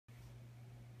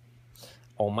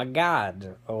Oh my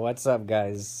god. What's up,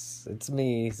 guys? It's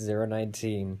me,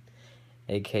 019,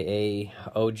 aka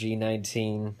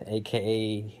OG19,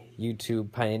 aka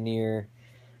YouTube Pioneer,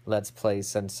 Let's Play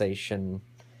Sensation,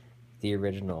 the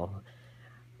original.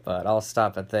 But I'll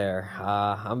stop it there.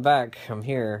 I'm back. I'm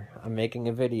here. I'm making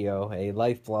a video, a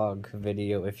life blog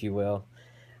video, if you will.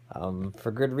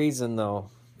 For good reason, though,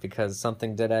 because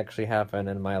something did actually happen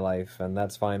in my life, and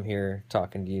that's why I'm here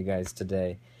talking to you guys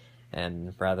today.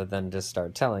 And rather than just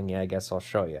start telling you, I guess I'll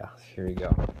show you. Here you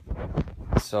go.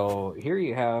 So here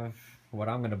you have what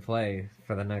I'm going to play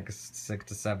for the next 6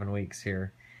 to 7 weeks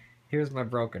here. Here's my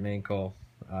broken ankle.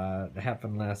 It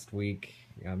happened last week.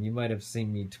 You might have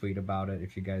seen me tweet about it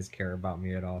if you guys care about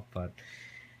me at all, but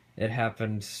it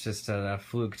happened just at a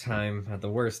fluke time, at the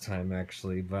worst time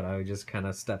actually, but I was just kind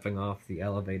of stepping off the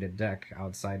elevated deck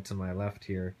outside to my left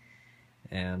here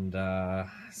and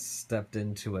stepped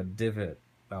into a divot,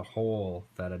 a hole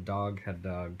that a dog had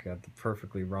dug at the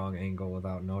perfectly wrong angle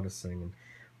without noticing, and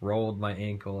rolled my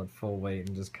ankle at full weight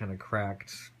and just kind of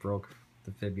cracked, broke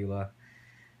the fibula,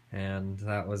 and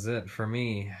that was it for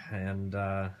me. And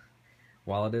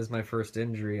while it is my first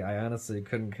injury, I honestly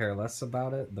couldn't care less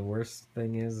about it. The worst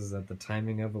thing is that the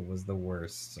timing of it was the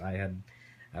worst.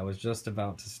 I was just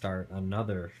about to start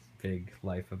another big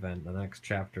life event, the next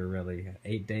chapter really,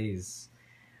 8 days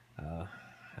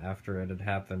after it had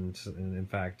happened. In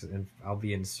fact, I'll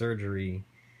be in surgery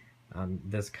on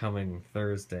this coming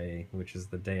Thursday, which is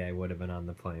the day I would have been on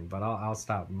the plane. But I'll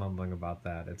stop mumbling about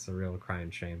that. It's a real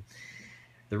crying shame.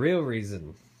 The real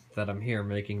reason that I'm here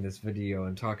making this video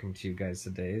and talking to you guys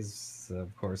today is,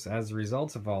 of course, as a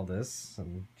result of all this,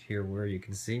 and here where you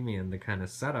can see me and the kind of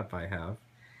setup I have,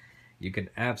 you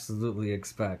can absolutely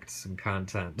expect some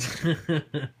content.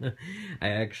 I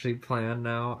actually plan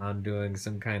now on doing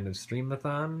some kind of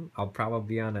Streamathon. I'll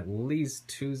probably be on at least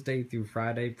Tuesday through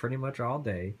Friday, pretty much all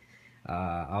day.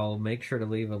 I'll make sure to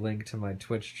leave a link to my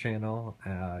Twitch channel.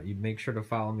 You make sure to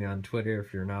follow me on Twitter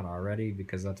if you're not already,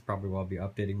 because that's probably where I'll be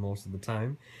updating most of the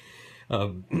time.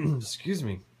 Excuse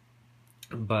me.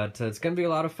 But it's going to be a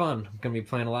lot of fun. I'm going to be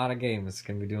playing a lot of games.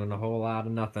 Going to be doing a whole lot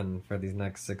of nothing for these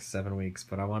next 6-7 weeks.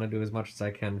 But I want to do as much as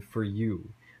I can for you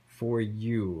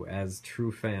as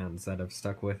true fans that have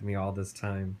stuck with me all this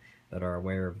time, that are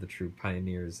aware of the true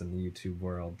pioneers in the YouTube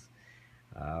world.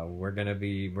 We're gonna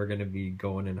be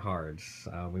going in hard.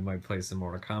 We might play some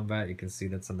Mortal Kombat. You can see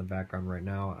that's in the background right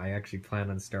now. I actually plan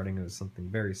on starting with something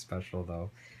very special though,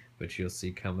 which you'll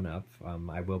see coming up.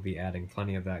 I will be adding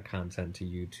plenty of that content to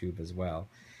YouTube as well.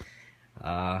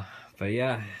 But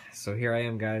yeah, so here I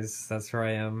am, guys. That's where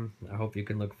I am. I hope you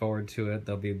can look forward to it.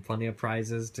 There'll be plenty of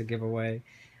prizes to give away.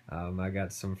 I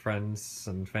got some friends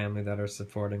and family that are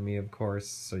supporting me, of course,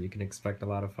 so you can expect a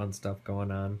lot of fun stuff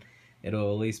going on.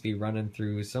 It'll at least be running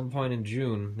through some point in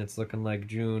June. It's looking like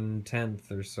June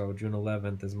 10th or so. June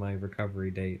 11th is my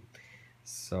recovery date.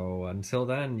 So until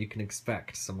then, you can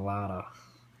expect a lot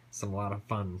of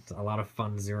fun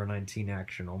 019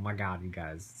 action. Oh my god, you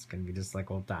guys, it's gonna be just like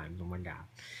old times. Oh my god.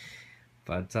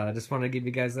 But I just want to give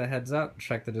you guys that heads up.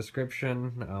 Check the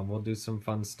description. We'll do some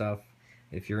fun stuff.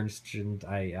 If you're interested,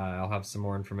 I'll have some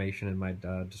more information in my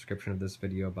description of this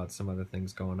video about some other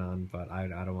things going on, but I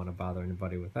don't want to bother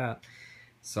anybody with that.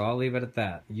 So I'll leave it at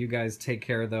that. You guys take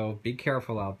care, though. Be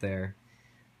careful out there.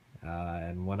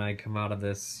 And when I come out of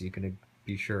this, you can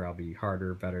be sure I'll be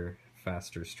harder, better,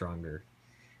 faster, stronger.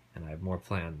 And I have more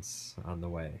plans on the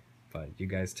way. But you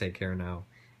guys take care now,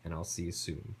 and I'll see you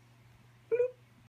soon.